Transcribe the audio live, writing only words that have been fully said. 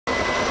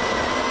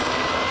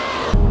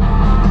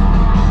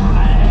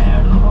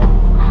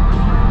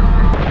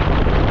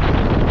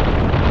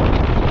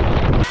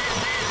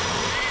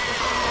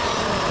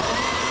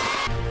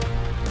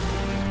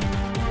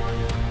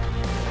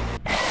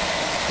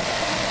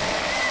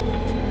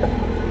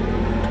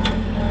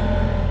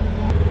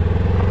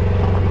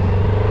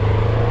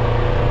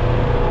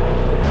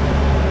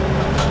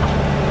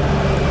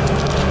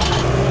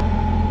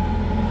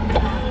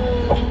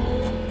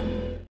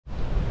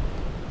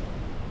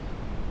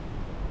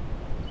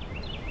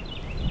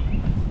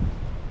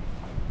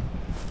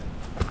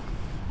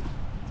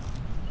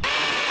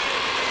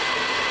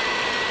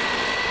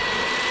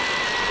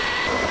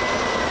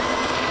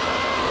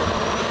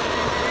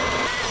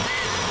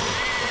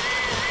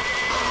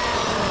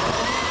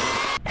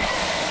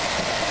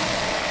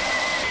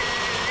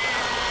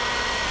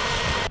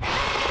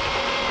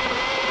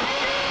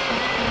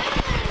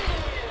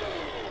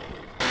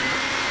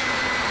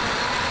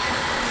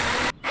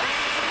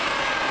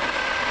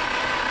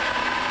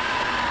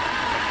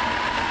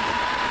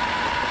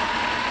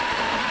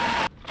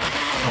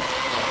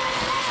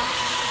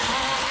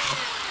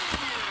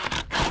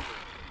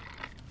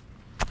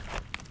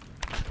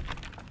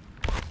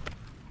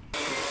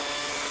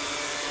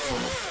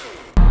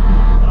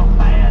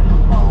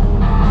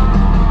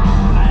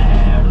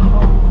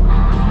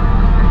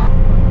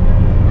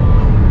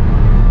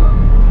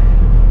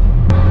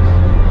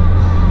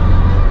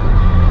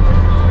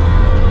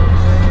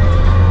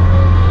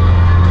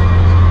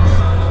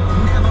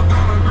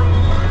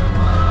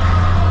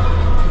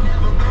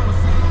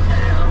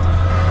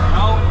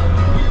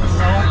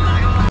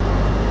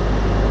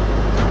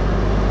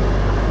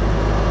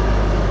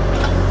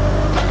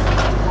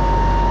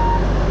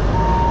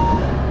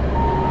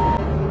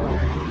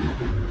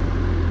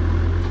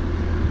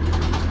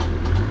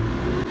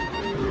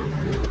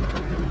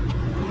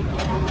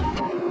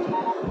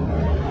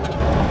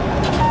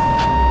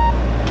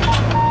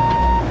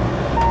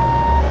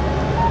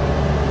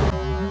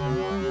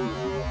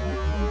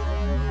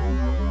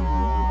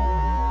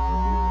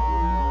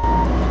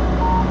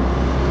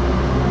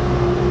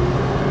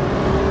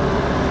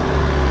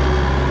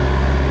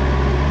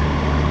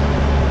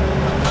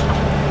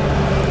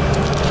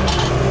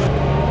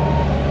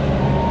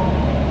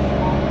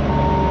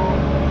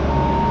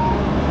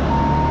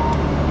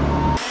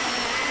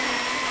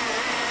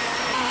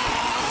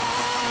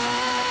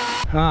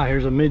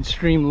Here's a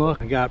midstream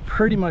look. I got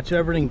pretty much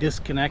everything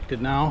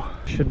disconnected now.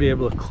 Should be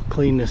able to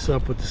clean this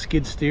up with the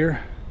skid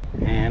steer.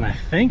 And I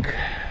think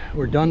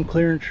we're done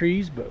clearing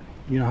trees, but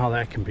you know how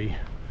that can be.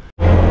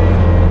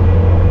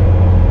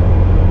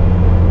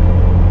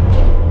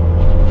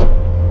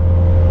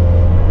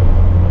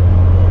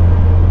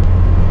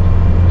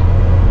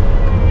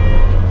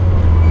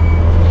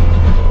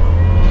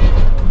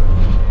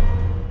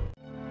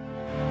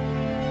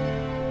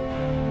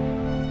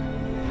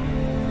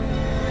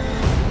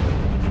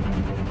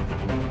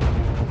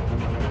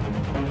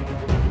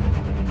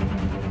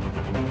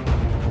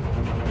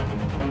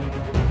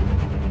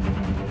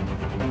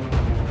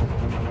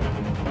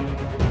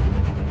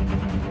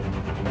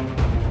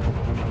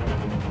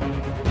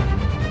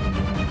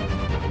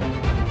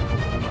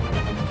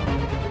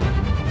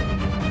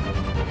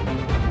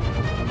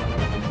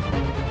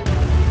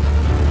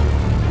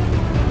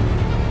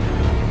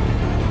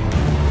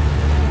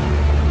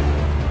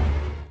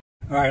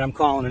 All right, I'm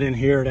calling it in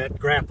here. That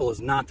grapple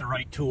is not the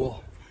right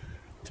tool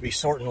to be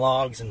sorting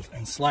logs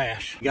and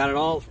slash. Got it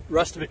all,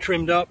 rest of it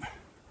trimmed up.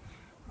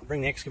 I'll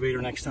bring the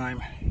excavator next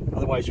time.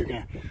 Otherwise, you're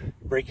gonna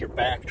break your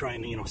back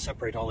trying to,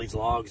 separate all these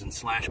logs and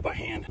slash by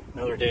hand.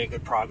 Another day,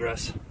 good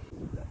progress.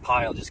 That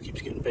pile just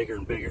keeps getting bigger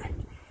and bigger.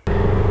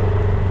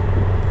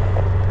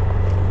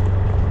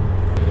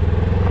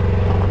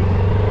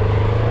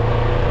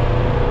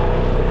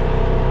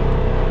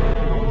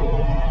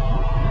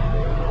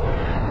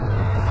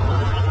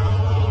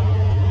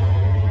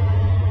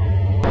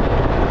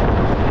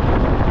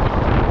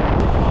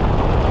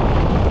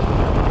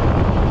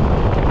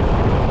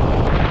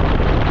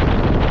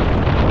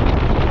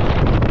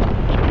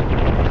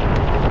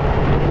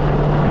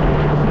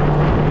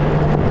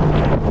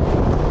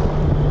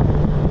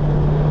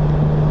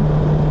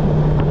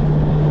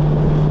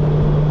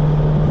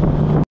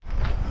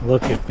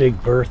 Look at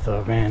Big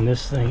Bertha, man,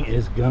 this thing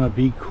is gonna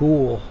be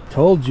cool.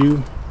 Told you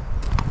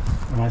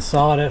when I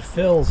saw it at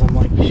Phil's, I'm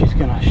like, she's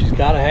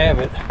gotta have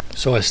it.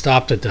 So I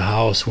stopped at the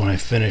house when I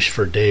finished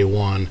for day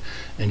one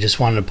and just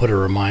wanted to put a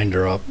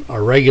reminder up.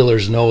 Our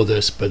regulars know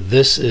this, but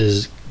this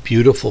is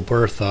beautiful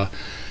Bertha,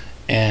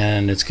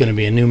 and it's going to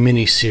be a new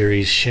mini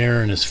series.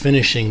 Sharon is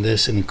finishing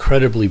this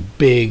incredibly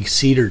big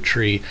cedar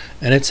tree,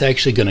 and it's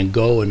actually going to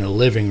go in the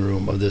living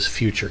room of this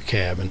future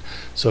cabin.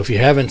 So if you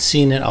haven't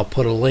seen it, I'll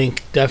put a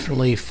link.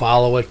 Definitely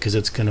follow it because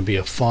it's going to be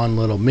a fun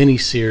little mini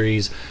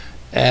series.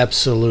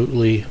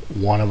 Absolutely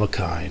one of a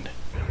kind.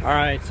 All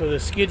right, so the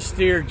skid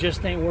steer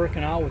just ain't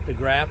working out with the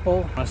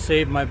grapple. I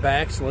saved my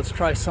back, so let's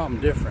try something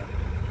different.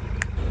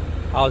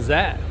 How's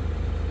that?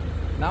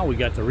 Now we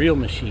got the real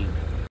machine.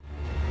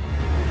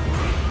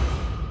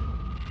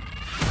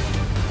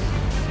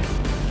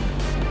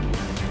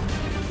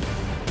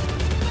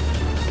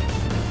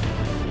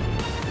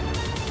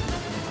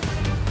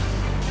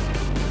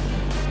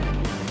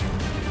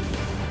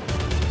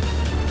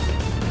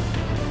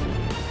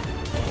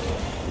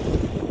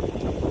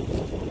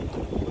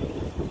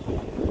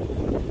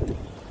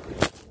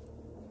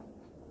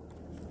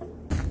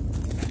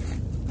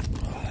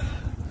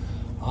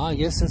 I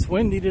guess it's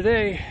windy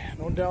today,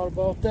 no doubt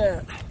about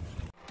that.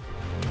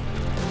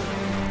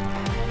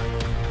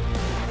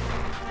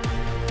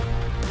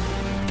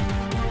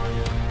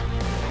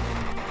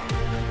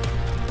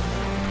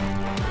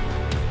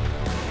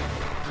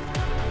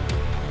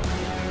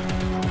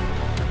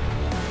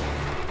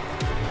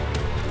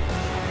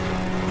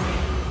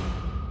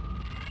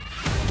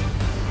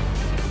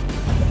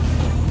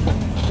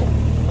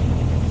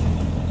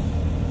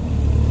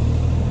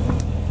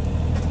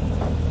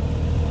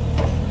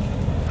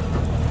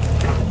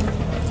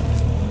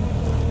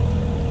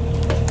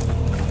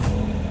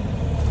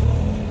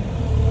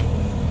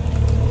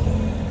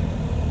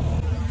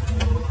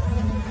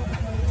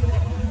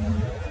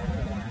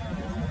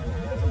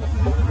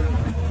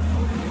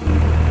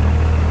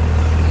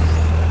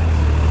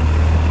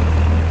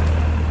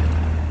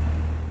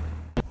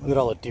 Look at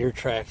all the deer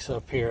tracks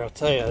up here. I'll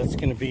tell you, it's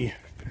going to be,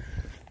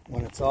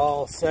 when it's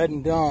all said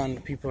and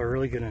done, people are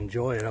really going to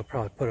enjoy it. I'll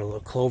probably put a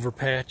little clover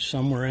patch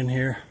somewhere in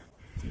here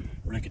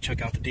where I could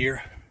check out the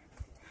deer.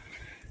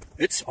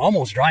 It's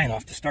almost dry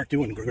enough to start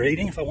doing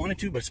grading if I wanted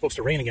to, but it's supposed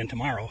to rain again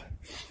tomorrow.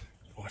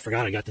 Oh, I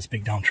forgot I got this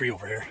big down tree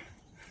over here.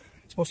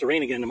 It's supposed to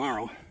rain again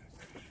tomorrow.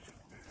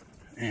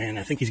 And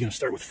I think he's going to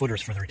start with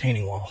footers for the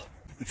retaining wall.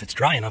 If it's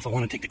dry enough, I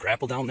want to take the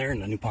grapple down there in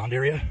the new pond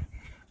area,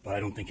 but I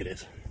don't think it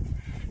is.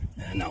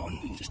 And no,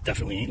 just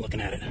definitely ain't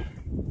looking at it.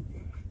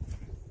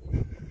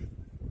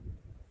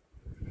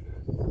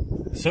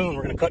 Soon,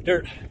 we're gonna cut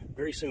dirt,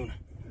 very soon.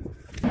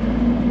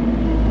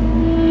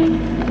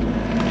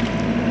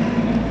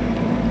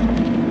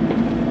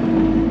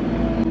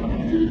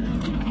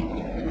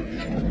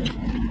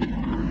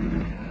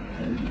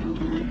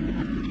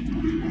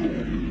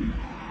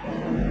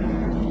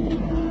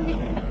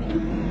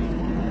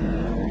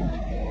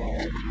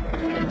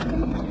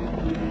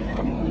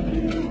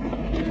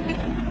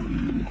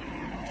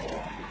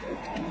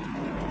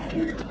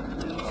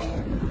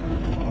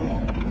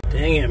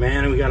 Dang it,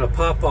 man, we got a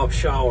pop-up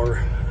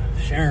shower.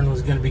 Sharon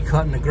was going to be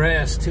cutting the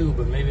grass too,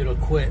 but maybe it'll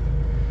quit.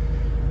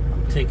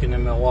 taking the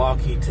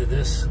Milwaukee to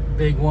this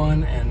big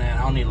one and that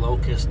honey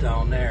locust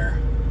down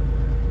there.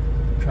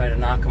 Try to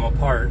knock them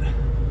apart.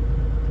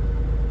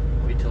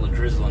 Wait till the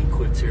drizzling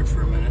quits here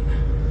for a minute.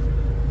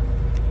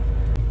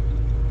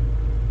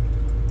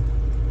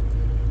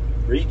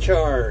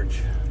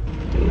 Recharge.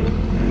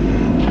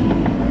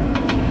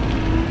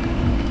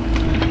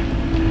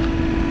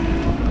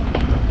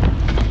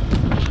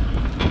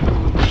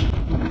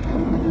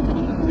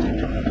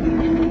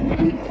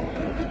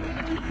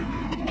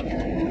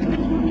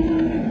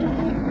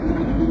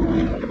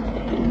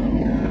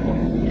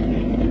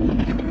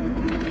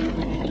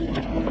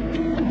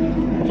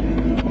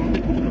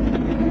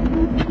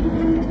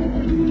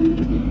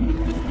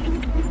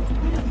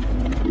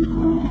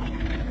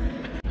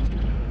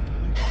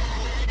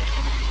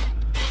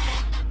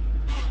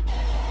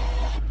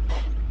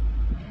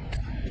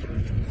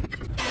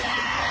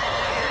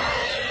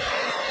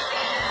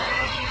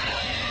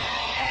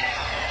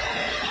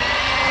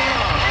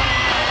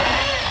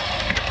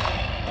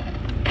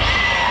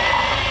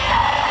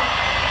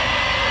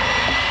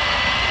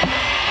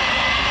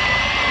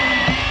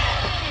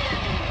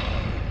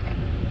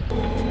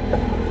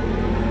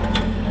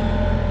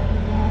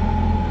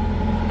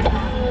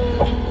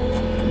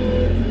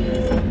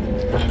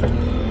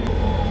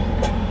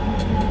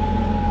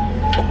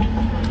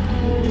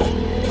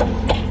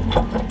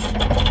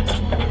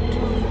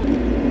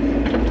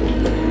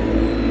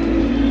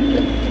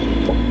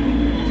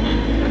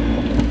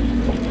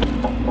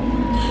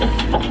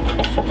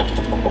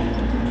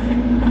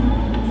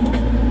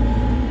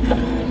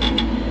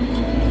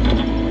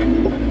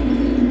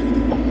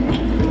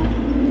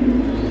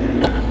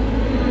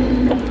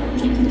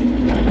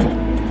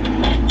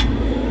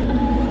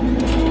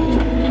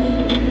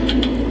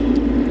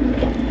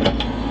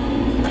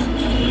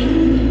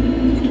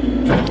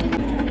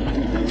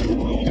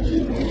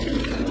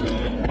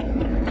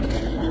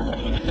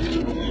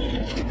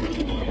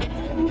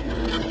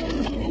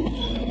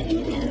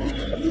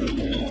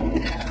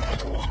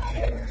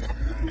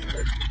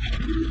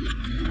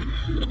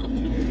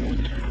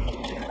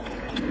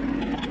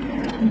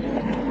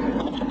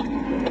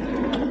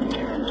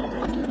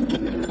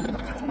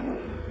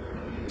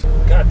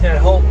 Got that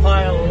whole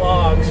pile of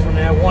logs from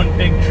that one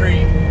big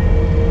tree.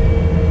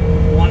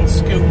 One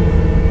scoop.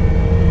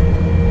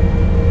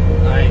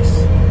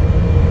 Nice.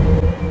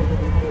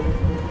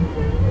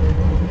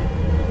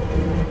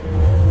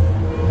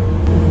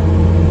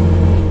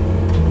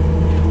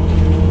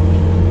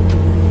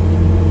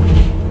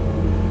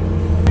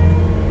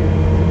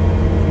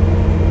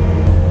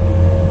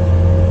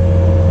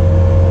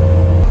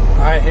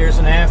 Alright, here's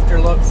an after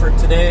look for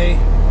today.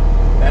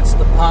 That's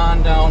the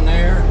pond down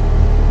there.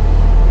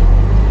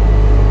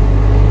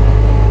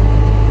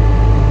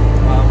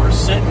 We're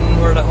sitting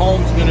where the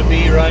home's going to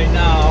be right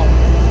now,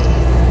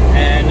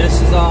 and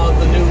this is all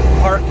the new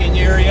parking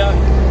area.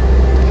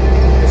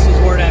 This is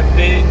where that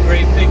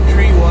great big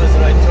tree was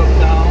that I took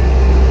down.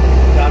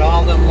 Got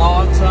all them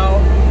logs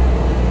out.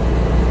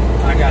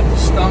 I got the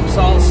stumps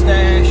all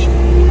stashed.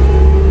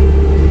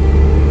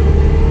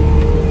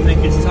 I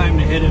think it's time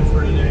to hit it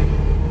for today.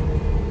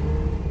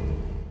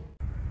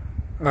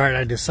 Alright,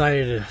 I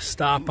decided to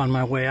stop on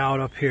my way out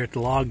up here at the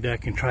log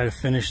deck and try to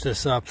finish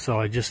this up. So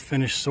I just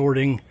finished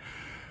sorting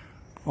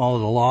all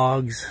of the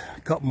logs, a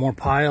couple more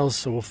piles,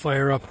 so we'll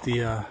fire up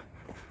the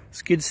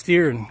skid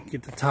steer and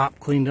get the top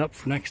cleaned up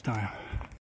for next time.